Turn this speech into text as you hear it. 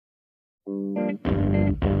America,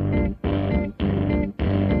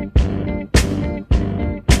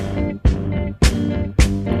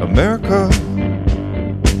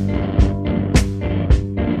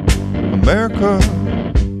 America,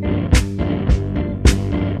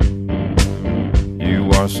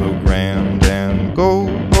 you are so grand and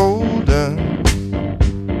golden.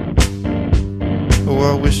 Oh,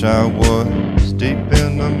 I wish I was deep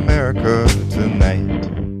in America tonight.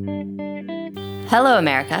 Hello,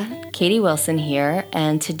 America. Katie Wilson here,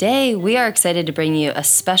 and today we are excited to bring you a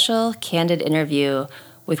special, candid interview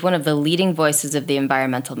with one of the leading voices of the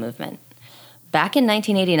environmental movement. Back in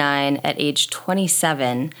 1989, at age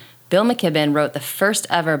 27, Bill McKibben wrote the first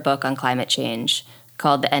ever book on climate change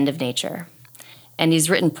called The End of Nature. And he's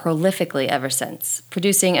written prolifically ever since,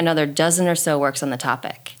 producing another dozen or so works on the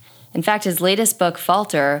topic. In fact, his latest book,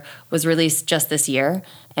 Falter, was released just this year,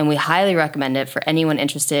 and we highly recommend it for anyone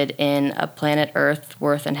interested in a planet Earth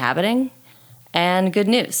worth inhabiting. And good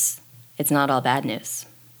news, it's not all bad news.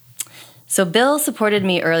 So Bill supported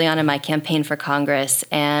me early on in my campaign for Congress,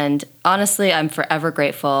 and honestly, I'm forever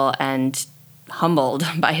grateful and humbled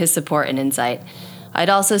by his support and insight. I'd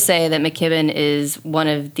also say that McKibben is one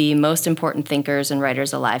of the most important thinkers and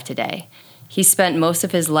writers alive today. He spent most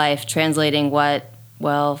of his life translating what,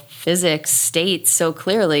 physics states so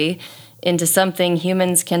clearly into something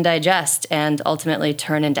humans can digest and ultimately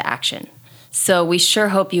turn into action. So we sure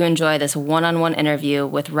hope you enjoy this one-on-one interview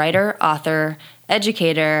with writer, author,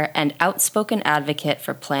 educator, and outspoken advocate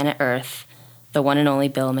for planet Earth, the one and only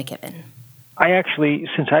Bill McKibben. I actually,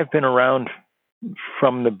 since I've been around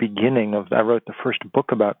from the beginning I wrote the first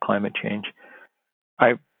book about climate change,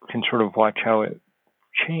 I can sort of watch how it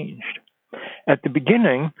changed. At the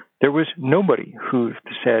beginning, there was nobody who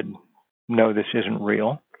said, no, this isn't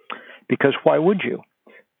real, because why would you?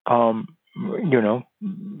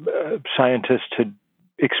 Scientists had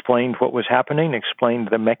explained what was happening, explained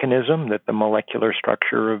the mechanism that the molecular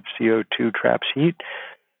structure of CO2 traps heat,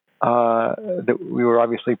 that we were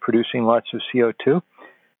obviously producing lots of CO2.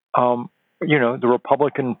 The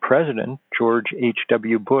Republican president, George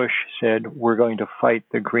H.W. Bush, said, we're going to fight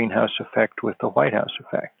the greenhouse effect with the White House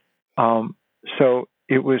effect. So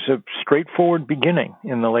it was a straightforward beginning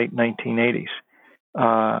in the late 1980s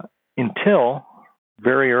until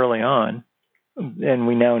very early on, and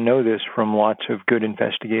we now know this from lots of good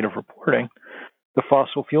investigative reporting, the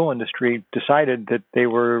fossil fuel industry decided that they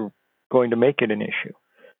were going to make it an issue,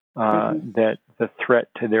 that the threat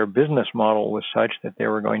to their business model was such that they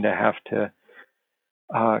were going to have to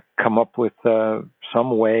come up with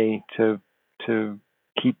some way to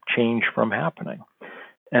keep change from happening.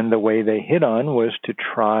 And the way they hit on was to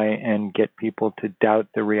try and get people to doubt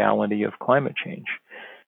the reality of climate change.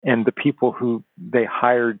 And the people who they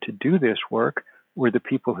hired to do this work were the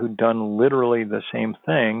people who'd done literally the same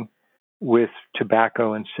thing with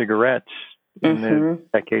tobacco and cigarettes in the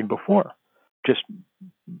decade before. Just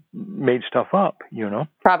made stuff up,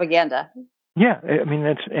 Propaganda. Yeah, I mean,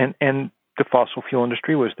 and the fossil fuel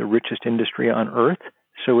industry was the richest industry on Earth,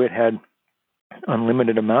 so it had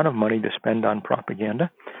unlimited amount of money to spend on propaganda.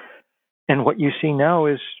 And what you see now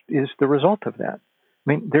is the result of that. I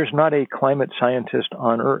mean, there's not a climate scientist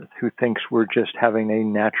on Earth who thinks we're just having a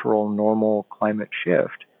natural, normal climate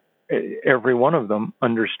shift. Every one of them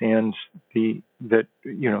understands that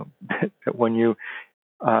when you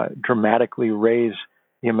dramatically raise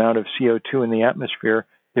the amount of CO2 in the atmosphere,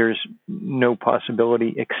 there's no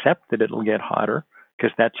possibility except that it'll get hotter,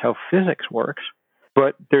 because that's how physics works.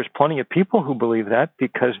 But there's plenty of people who believe that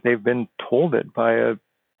because they've been told it by a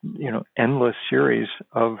endless series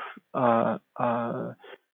of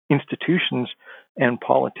institutions and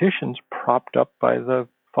politicians propped up by the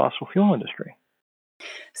fossil fuel industry.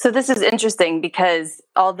 So this is interesting because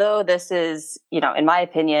although this is, in my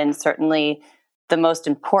opinion, certainly the most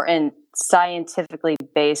important scientifically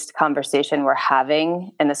based conversation we're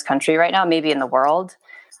having in this country right now, maybe in the world,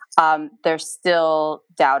 there's still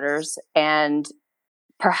doubters, and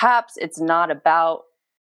perhaps it's not about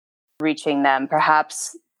reaching them.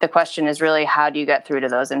 Perhaps the question is really, how do you get through to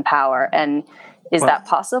those in power? And is that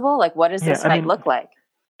possible? Like, what does this fight look like?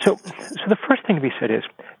 So the first thing to be said is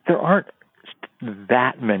there aren't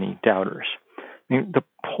that many doubters. I mean, the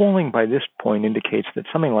polling by this point indicates that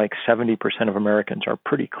something like 70% of Americans are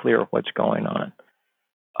pretty clear what's going on,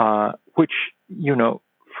 which,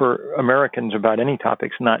 for Americans about any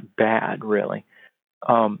topic's not bad, really.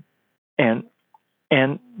 And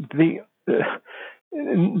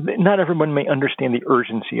not everyone may understand the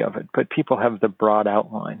urgency of it, but people have the broad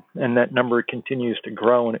outline, and that number continues to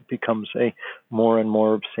grow, and it becomes a more and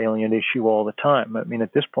more salient issue all the time. I mean,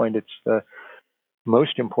 at this point, it's the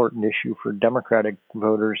most important issue for Democratic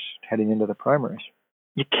voters heading into the primaries.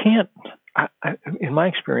 You can't, in my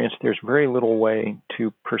experience, there's very little way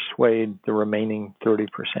to persuade the remaining 30%.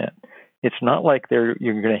 It's not like you're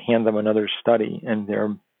going to hand them another study and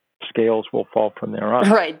their scales will fall from their eyes.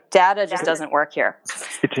 Right. Data just doesn't work here.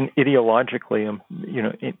 It's an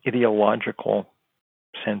ideological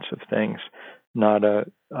sense of things, not a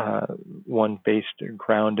one based or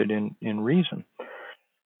grounded in reason.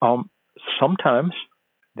 Sometimes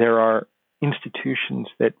there are institutions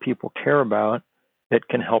that people care about that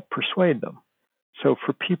can help persuade them. So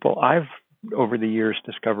for people, I've over the years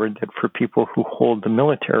discovered that for people who hold the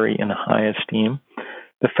military in high esteem,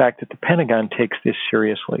 the fact that the Pentagon takes this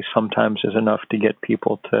seriously sometimes is enough to get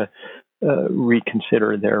people to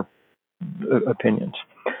reconsider their opinions.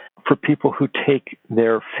 For people who take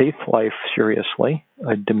their faith life seriously,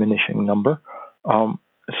 a diminishing number,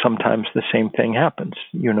 sometimes the same thing happens.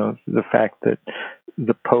 The fact that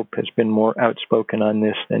the Pope has been more outspoken on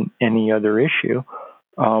this than any other issue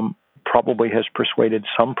probably has persuaded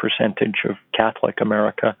some percentage of Catholic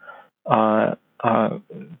America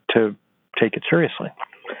to take it seriously.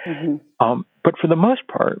 Mm-hmm. But for the most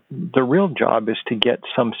part, the real job is to get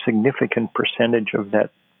some significant percentage of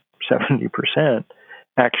that 70%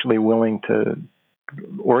 actually willing to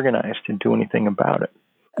organize to do anything about it.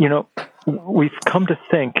 We've come to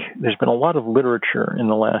think there's been a lot of literature in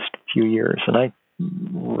the last few years, and I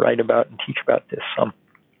write about and teach about this some.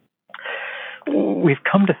 We've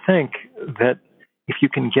come to think that if you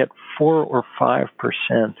can get 4 or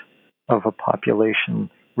 5% of a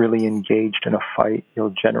population really engaged in a fight,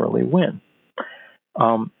 you'll generally win.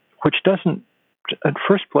 Which doesn't, at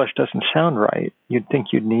first blush, doesn't sound right. You'd think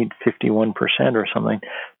you'd need 51% or something.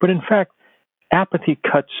 But in fact, apathy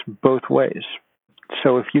cuts both ways.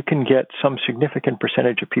 So if you can get some significant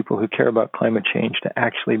percentage of people who care about climate change to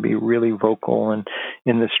actually be really vocal and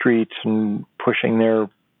in the streets and pushing their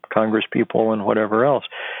Congress people and whatever else,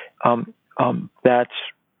 that's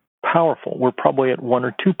powerful. We're probably at 1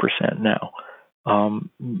 or 2% now,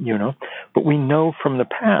 but we know from the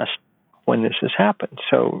past when this has happened.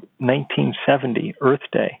 So 1970, Earth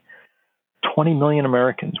Day, 20 million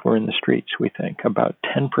Americans were in the streets, we think, about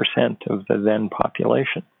 10% of the then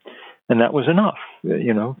population. And that was enough.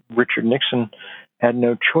 Richard Nixon had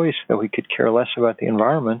no choice, though he could care less about the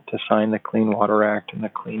environment, to sign the Clean Water Act and the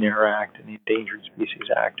Clean Air Act and the Endangered Species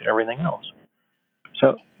Act and everything else.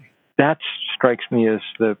 So that strikes me as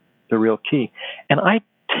the real key. And I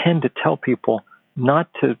tend to tell people not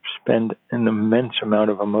to spend an immense amount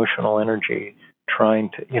of emotional energy trying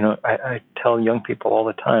to, I tell young people all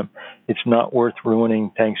the time, it's not worth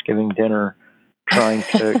ruining Thanksgiving dinner trying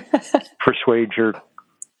to persuade your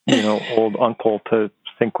old uncle to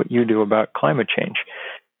think what you do about climate change.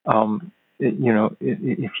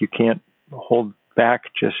 If you can't hold back,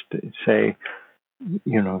 just say,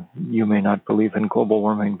 you may not believe in global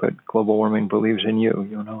warming, but global warming believes in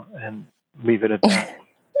you, and leave it at that.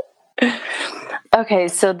 Okay,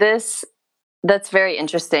 so that's very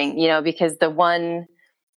interesting, because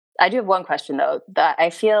I do have one question though, that I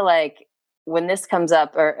feel like when this comes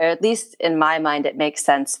up, or at least in my mind, it makes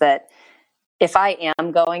sense that if I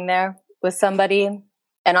am going there with somebody,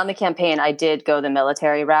 and on the campaign, I did go the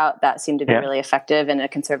military route. That seemed to be really effective in a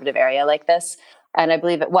conservative area like this. And I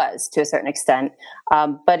believe it was to a certain extent.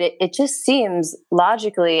 But it just seems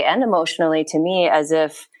logically and emotionally to me as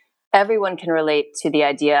if everyone can relate to the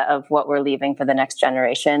idea of what we're leaving for the next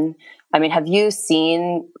generation. I mean, have you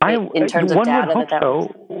seen in terms of data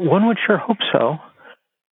One would sure hope so.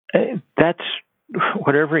 That's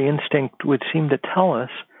what every instinct would seem to tell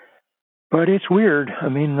us. But it's weird. I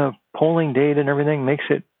mean, the polling data and everything makes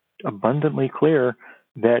it abundantly clear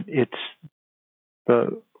that it's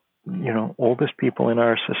the oldest people in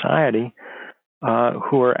our society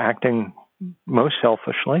who are acting most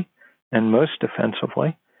selfishly and most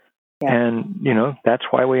defensively. Yeah. And, that's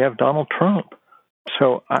why we have Donald Trump.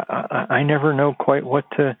 So I never know quite what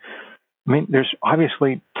to... I mean, there's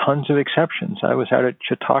obviously tons of exceptions. I was out at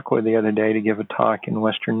Chautauqua the other day to give a talk in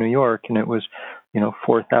Western New York, and it was,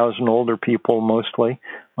 4,000 older people mostly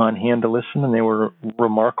on hand to listen, and they were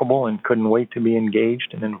remarkable and couldn't wait to be engaged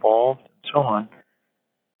and involved and so on.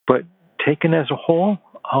 But taken as a whole,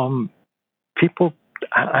 people,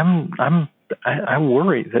 I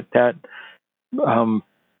worry that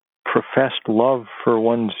professed love for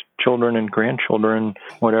one's children and grandchildren,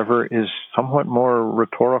 whatever, is somewhat more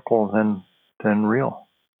rhetorical than real.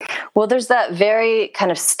 Well, there's that very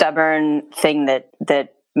kind of stubborn thing that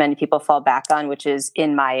many people fall back on, which is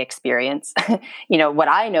in my experience, what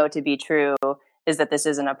I know to be true is that this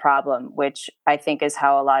isn't a problem, which I think is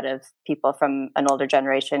how a lot of people from an older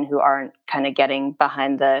generation who aren't kind of getting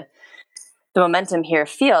behind the momentum here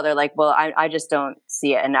feel. They're like, well, I just don't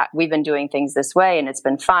see it. And we've been doing things this way and it's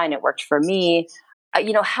been fine. It worked for me.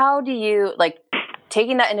 How do you, like,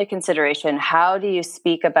 taking that into consideration, how do you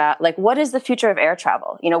speak about, like, what is the future of air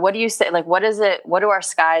travel? What do you say, like, what do our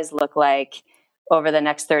skies look like over the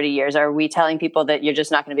next 30 years? Are we telling people that you're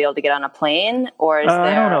just not going to be able to get on a plane, or is there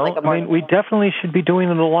I don't know. like a more... we definitely should be doing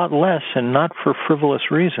it a lot less, and not for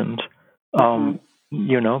frivolous reasons. Because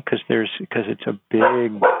it's a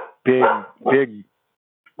big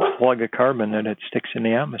plug of carbon that it sticks in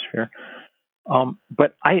the atmosphere.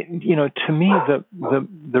 But to me,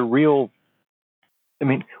 the real,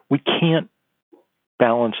 we can't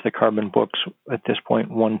balance the carbon books at this point,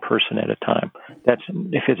 one person at a time.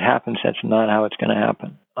 If it happens, that's not how it's going to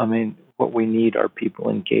happen. What we need are people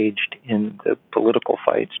engaged in the political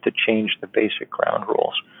fights to change the basic ground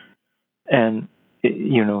rules. And,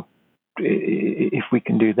 if we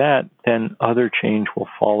can do that, then other change will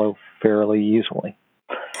follow fairly easily.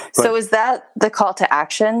 So is that the call to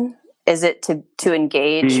action? Is it to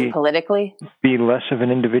engage politically? Be less of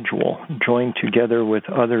an individual, join together with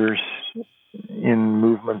others in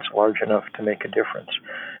movements large enough to make a difference.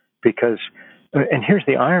 Because, and here's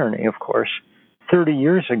the irony, of course, 30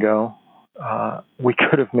 years ago, we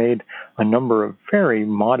could have made a number of very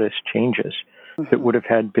modest changes that would have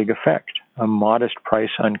had big effect. A modest price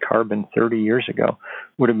on carbon 30 years ago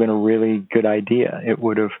would have been a really good idea. It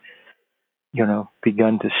would have,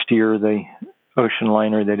 begun to steer the ocean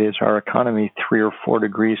liner that is our economy 3 or 4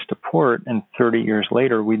 degrees to port, and 30 years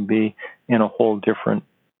later we'd be in a whole different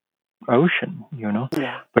ocean,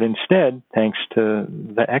 Yeah. But instead, thanks to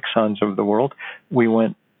the Exxons of the world, we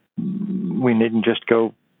didn't just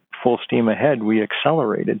go full steam ahead, we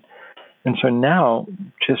accelerated. And so now,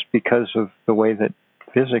 just because of the way that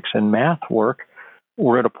physics and math work,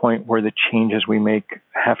 we're at a point where the changes we make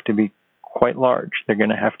have to be quite large. They're going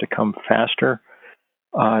to have to come faster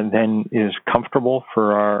than is comfortable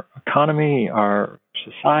for our economy, our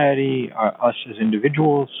society, us as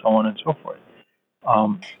individuals, so on and so forth.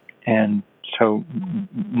 And so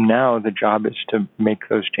now the job is to make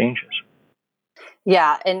those changes.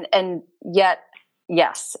 Yeah, and yet,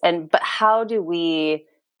 yes. But how do we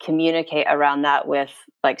communicate around that with,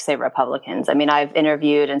 like, say, Republicans? I've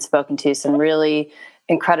interviewed and spoken to some really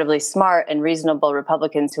incredibly smart and reasonable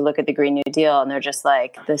Republicans who look at the Green New Deal and they're just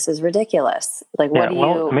like, this is ridiculous. Like, what do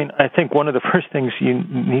you... I think one of the first things you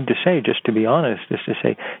need to say, just to be honest, is to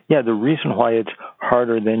say, the reason why it's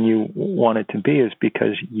harder than you want it to be is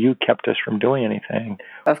because you kept us from doing anything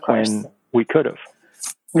when we could have.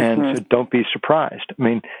 And so don't be surprised.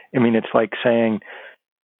 It's like saying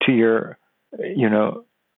to your,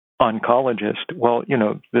 oncologist, well,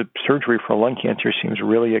 the surgery for lung cancer seems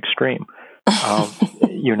really extreme. And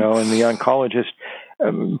the oncologist,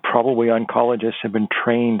 probably oncologists have been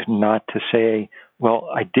trained not to say, well,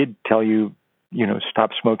 I did tell you,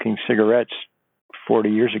 stop smoking cigarettes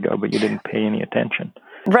 40 years ago, but you didn't pay any attention.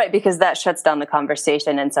 Right, because that shuts down the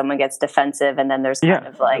conversation and someone gets defensive and then there's kind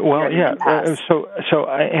of like...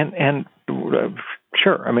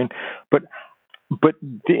 Sure. But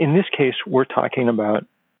in this case, we're talking about,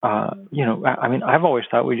 I've always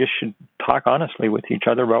thought we just should talk honestly with each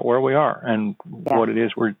other about where we are and what it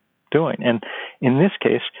is we're doing. And in this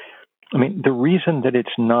case, the reason that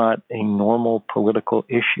it's not a normal political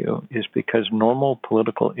issue is because normal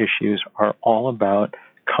political issues are all about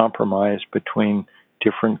compromise between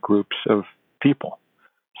different groups of people.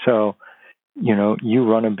 So, you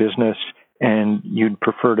run a business and you'd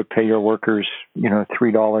prefer to pay your workers,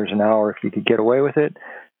 $3 an hour if you could get away with it.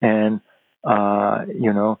 And,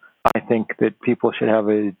 I think that people should have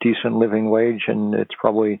a decent living wage, and it's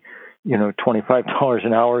probably, $25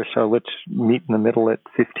 an hour. So let's meet in the middle at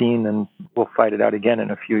 15 and we'll fight it out again in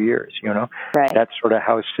a few years, Right. That's sort of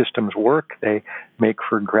how systems work. They make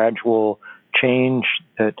for gradual change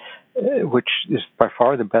which is by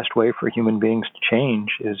far the best way for human beings to change,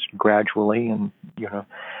 is gradually and,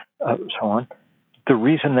 so on. The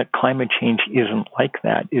reason that climate change isn't like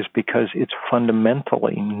that is because it's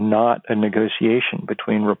fundamentally not a negotiation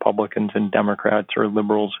between Republicans and Democrats or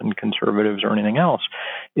liberals and conservatives or anything else.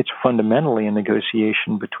 It's fundamentally a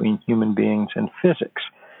negotiation between human beings and physics.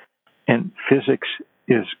 And physics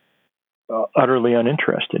is utterly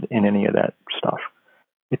uninterested in any of that stuff.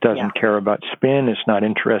 It doesn't care about spin. It's not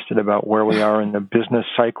interested about where we are in the business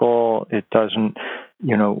cycle. It doesn't,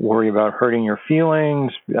 worry about hurting your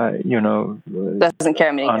feelings. Doesn't care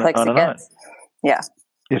how many clicks it gets. Yeah.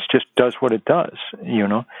 It just does what it does,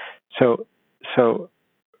 So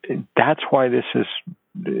that's why this is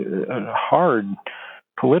hard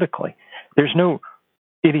politically. There's no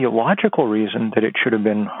ideological reason that it should have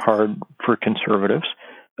been hard for conservatives.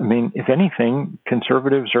 I mean, if anything,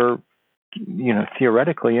 conservatives are,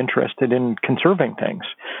 theoretically interested in conserving things.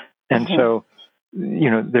 And so,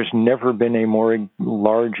 there's never been a more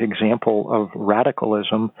large example of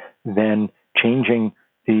radicalism than changing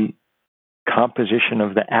the composition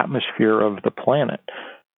of the atmosphere of the planet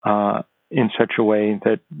in such a way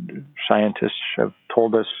that scientists have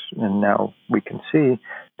told us, and now we can see,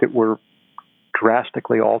 that we're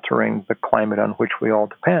drastically altering the climate on which we all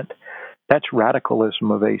depend. That's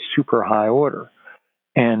radicalism of a super high order.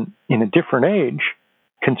 And in a different age,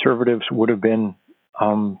 conservatives would have been,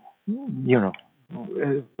 a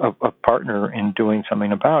partner in doing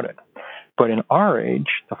something about it. But in our age,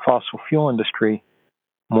 the fossil fuel industry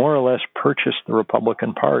more or less purchased the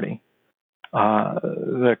Republican Party.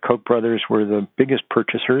 The Koch brothers were the biggest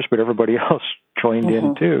purchasers, but everybody else joined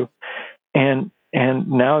in too. And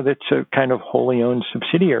now that's a kind of wholly owned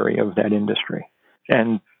subsidiary of that industry.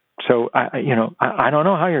 And so, I don't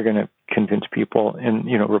know how you're going to convince people and,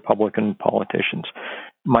 Republican politicians.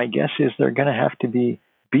 My guess is they're going to have to be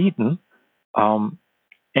beaten.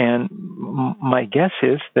 And my guess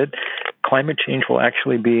is that climate change will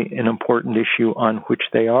actually be an important issue on which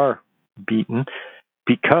they are beaten,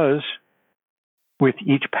 because with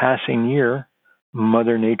each passing year,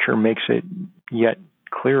 Mother Nature makes it yet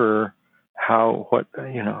clearer how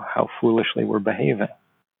foolishly we're behaving.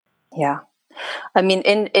 Yeah. I mean,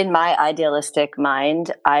 in my idealistic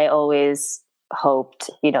mind, I always hoped,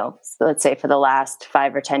 let's say for the last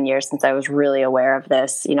 5 or 10 years since I was really aware of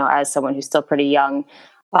this, as someone who's still pretty young,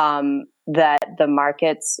 that the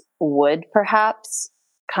markets would perhaps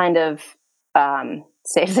kind of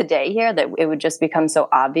save the day here, that it would just become so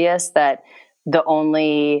obvious that the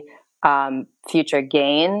only future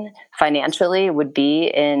gain financially would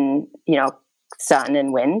be in, sun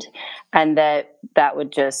and wind, and that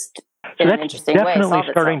would just, in an interesting way, solve itself. That's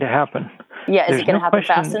definitely starting to happen. Yeah, is it going to happen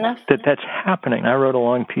fast enough? That's happening. I wrote a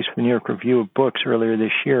long piece for the New York Review of Books earlier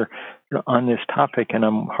this year on this topic, and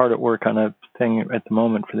I'm hard at work on a thing at the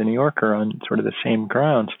moment for the New Yorker on sort of the same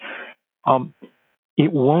grounds.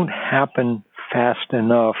 It won't happen fast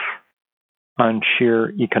enough on sheer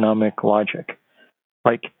economic logic.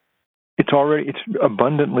 Like, it's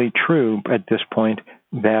abundantly true at this point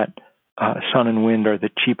that sun and wind are the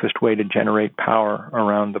cheapest way to generate power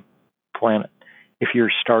around the planet. If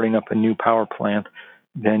you're starting up a new power plant,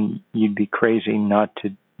 then you'd be crazy not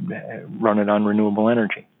to run it on renewable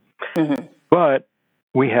energy. But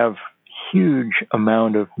we have huge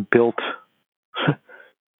amount of built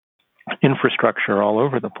infrastructure all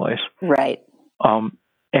over the place. Right.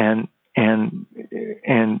 And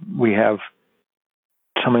we have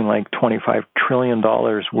something like $25 trillion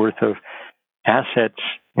worth of assets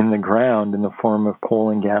in the ground in the form of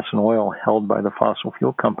coal and gas and oil held by the fossil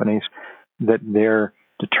fuel companies that they're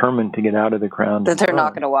determined to get out of the ground. That they're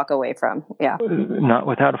not going to walk away from. Yeah. Not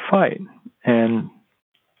without a fight. And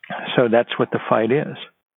so that's what the fight is.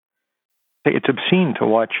 It's obscene to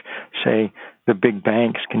watch, say, the big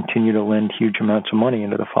banks continue to lend huge amounts of money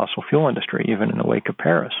into the fossil fuel industry, even in the wake of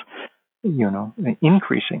Paris.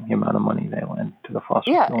 Increasing the amount of money they lend to the fossil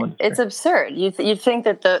fuel industry. It's absurd. You'd think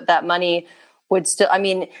that that money would still, I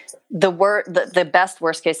mean, the best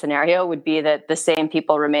worst case scenario would be that the same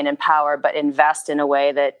people remain in power, but invest in a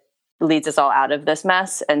way that leads us all out of this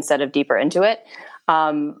mess instead of deeper into it.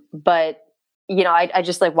 But I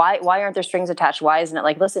just like, why aren't there strings attached? Why isn't it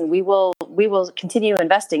like, listen, we will continue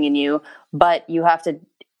investing in you, but you have to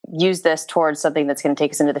use this towards something that's going to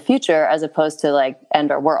take us into the future, as opposed to like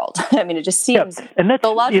end our world. I mean, it just seems and that's,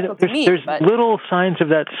 so logical to me. There's little signs of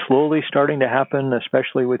that slowly starting to happen,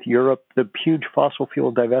 especially with Europe. The huge fossil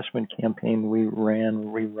fuel divestment campaign we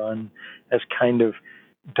run, has kind of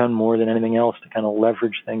done more than anything else to kind of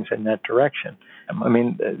leverage things in that direction. I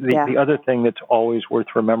mean, the other thing that's always worth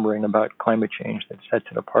remembering about climate change that sets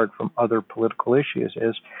it apart from other political issues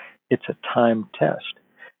is it's a time test.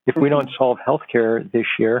 If we don't solve healthcare this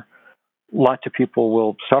year, lots of people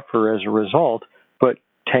will suffer as a result, but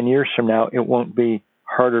 10 years from now, it won't be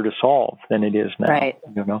harder to solve than it is now. Right.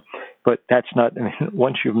 But that's not,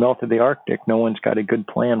 once you've melted the Arctic, no one's got a good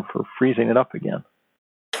plan for freezing it up again.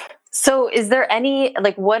 So is there any,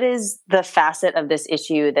 what is the facet of this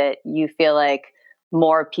issue that you feel like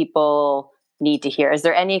more people need to hear? Is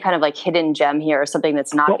there any kind of hidden gem here, or something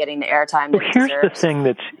that's not getting the airtime that it deserves?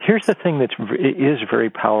 Here's the thing that is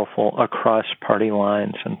very powerful across party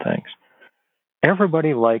lines and things.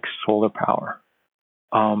 Everybody likes solar power.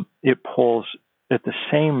 It polls at the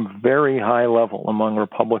same very high level among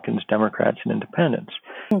Republicans, Democrats, and Independents.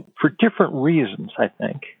 for different reasons, I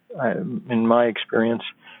think. In my experience,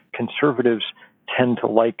 conservatives tend to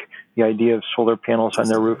like the idea of solar panels on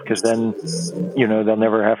their roof because then, they'll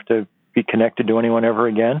never have to be connected to anyone ever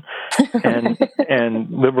again. And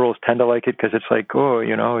liberals tend to like it because it's like,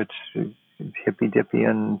 it's hippy dippy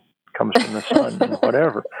and comes from the sun and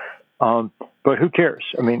whatever. But who cares?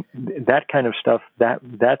 I mean, that kind of stuff,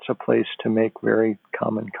 that's a place to make very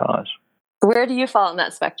common cause. Where do you fall on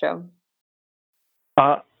that spectrum?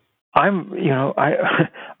 I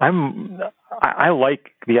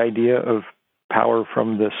like the idea of power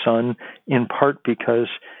from the sun, in part because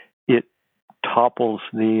it topples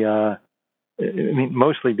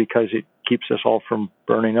mostly because it keeps us all from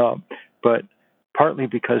burning up, but partly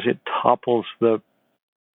because it topples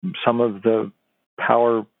some of the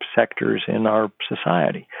power sectors in our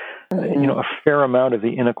society. Mm-hmm. A fair amount of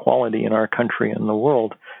the inequality in our country and the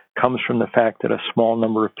world comes from the fact that a small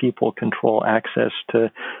number of people control access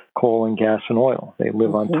to coal and gas and oil. They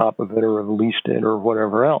live on top of it or have leased it or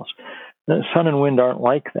whatever else. The sun and wind aren't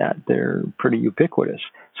like that. They're pretty ubiquitous.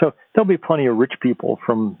 So there'll be plenty of rich people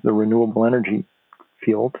from the renewable energy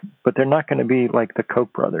field, but they're not going to be like the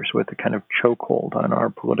Koch brothers with a kind of chokehold on our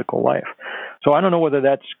political life. So I don't know whether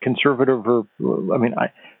that's conservative or,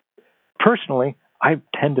 personally, I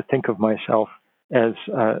tend to think of myself as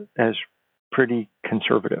pretty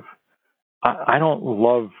conservative. I don't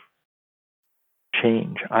love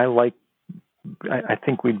change. I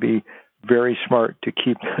think we'd be very smart to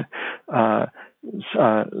keep the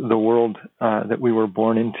world that we were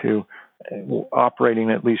born into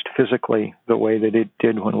operating, at least physically, the way that it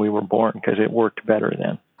did when we were born, because it worked better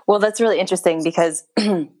then. Well, that's really interesting because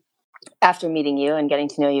after meeting you and getting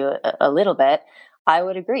to know you a little bit, I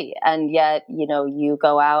would agree. And yet, you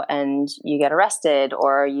go out and you get arrested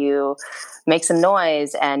or you make some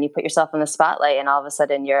noise and you put yourself in the spotlight and all of a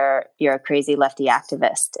sudden you're a crazy lefty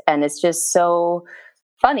activist. And it's just so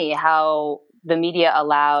funny how the media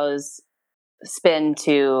allows spin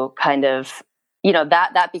to kind of,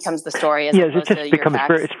 that becomes the story as opposed to your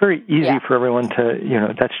facts. It's very easy for everyone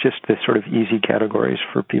to, that's just the sort of easy categories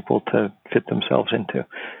for people to fit themselves into.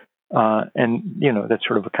 And that's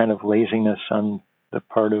sort of a kind of laziness on the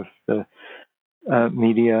part of the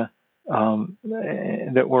media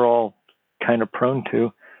that we're all kind of prone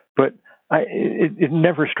to. But it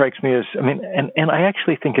never strikes me as, and I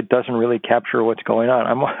actually think it doesn't really capture what's going on.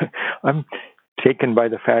 I'm taken by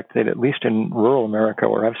the fact that at least in rural America,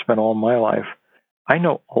 where I've spent all my life, I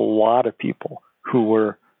know a lot of people who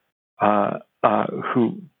were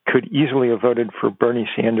who could easily have voted for Bernie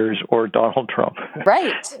Sanders or Donald Trump.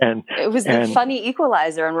 Right. And it was the funny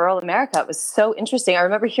equalizer in rural America. It was so interesting. I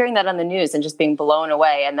remember hearing that on the news and just being blown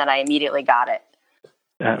away, and then I immediately got it.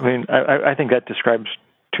 I think that describes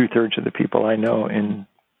 2/3 of the people I know in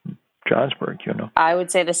Johnsburg, I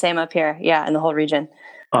would say the same up here. Yeah, in the whole region.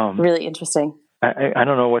 Really interesting. I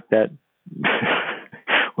don't know what that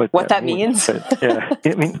what that means. But, yeah,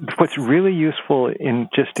 what's really useful in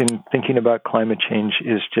thinking about climate change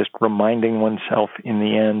is just reminding oneself in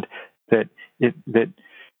the end that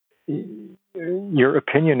your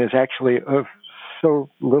opinion is actually of so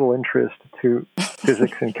little interest to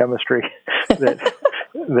physics and chemistry that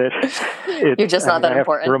you're just not that important.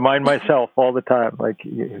 I have to remind myself all the time, like,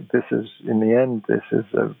 this is, in the end, this is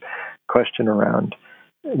a question around,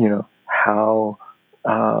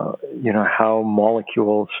 how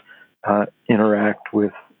molecules interact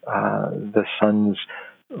with the sun's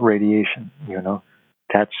radiation.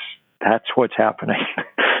 That's what's happening,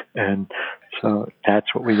 and so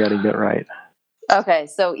that's what we got to get right. Okay,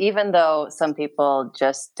 so even though some people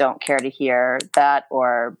just don't care to hear that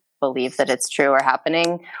or believe that it's true or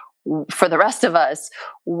happening, for the rest of us,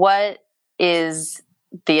 what is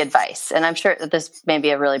the advice? And I'm sure that this may be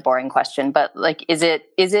a really boring question, but is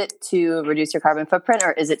it to reduce your carbon footprint,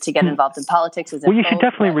 or is it to get involved in politics? Well, you should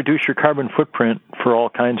definitely reduce your carbon footprint for all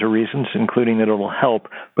kinds of reasons, including that it will help,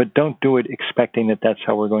 but don't do it expecting that that's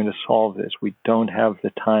how we're going to solve this. We don't have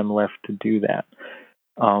the time left to do that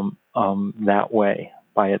that way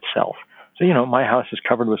by itself. So, my house is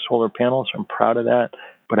covered with solar panels. I'm proud of that,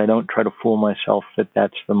 but I don't try to fool myself that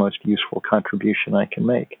that's the most useful contribution I can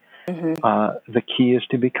make. Mm-hmm. The key is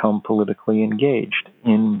to become politically engaged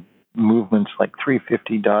in movements like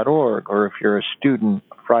 350.org, or if you're a student,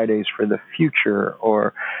 Fridays for the Future,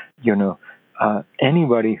 or,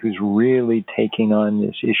 anybody who's really taking on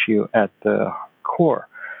this issue at the core,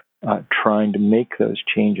 trying to make those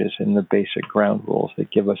changes in the basic ground rules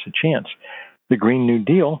that give us a chance. The Green New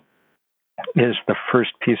Deal is the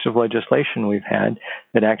first piece of legislation we've had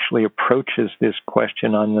that actually approaches this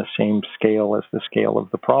question on the same scale as the scale of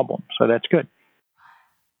the problem. So that's good.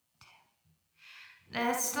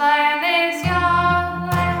 This land is your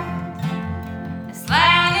land. This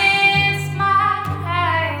land is my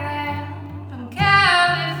land. From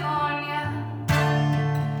California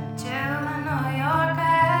to New York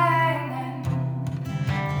Island.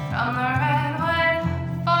 From the redwood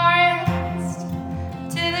forest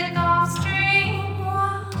to the Gulf Stream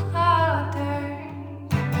water.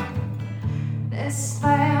 This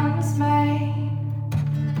land was made.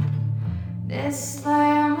 This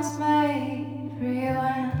land was made for you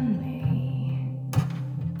and me.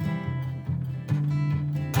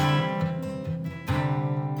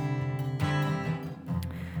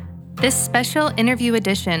 This special interview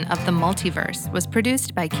edition of The Multiverse was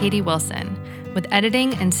produced by Katie Wilson, with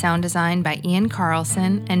editing and sound design by Ian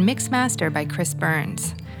Carlson and mix master by Chris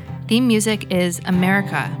Burns. Theme music is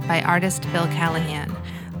America by artist Bill Callahan,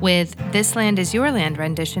 with This Land Is Your Land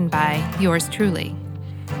rendition by yours truly.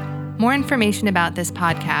 More information about this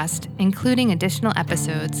podcast, including additional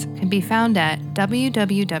episodes, can be found at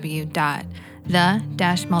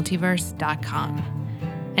www.the-multiverse.com.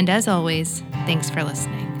 And as always, thanks for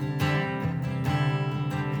listening.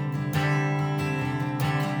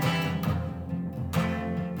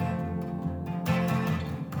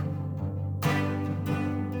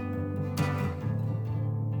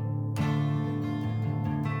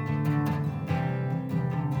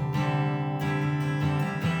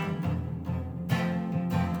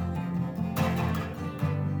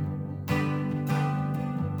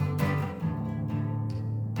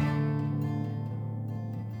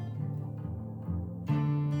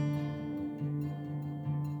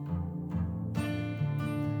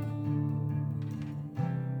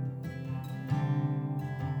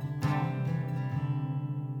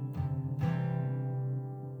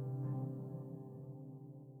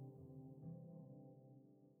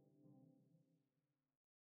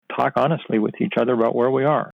 Talk honestly with each other about where we are.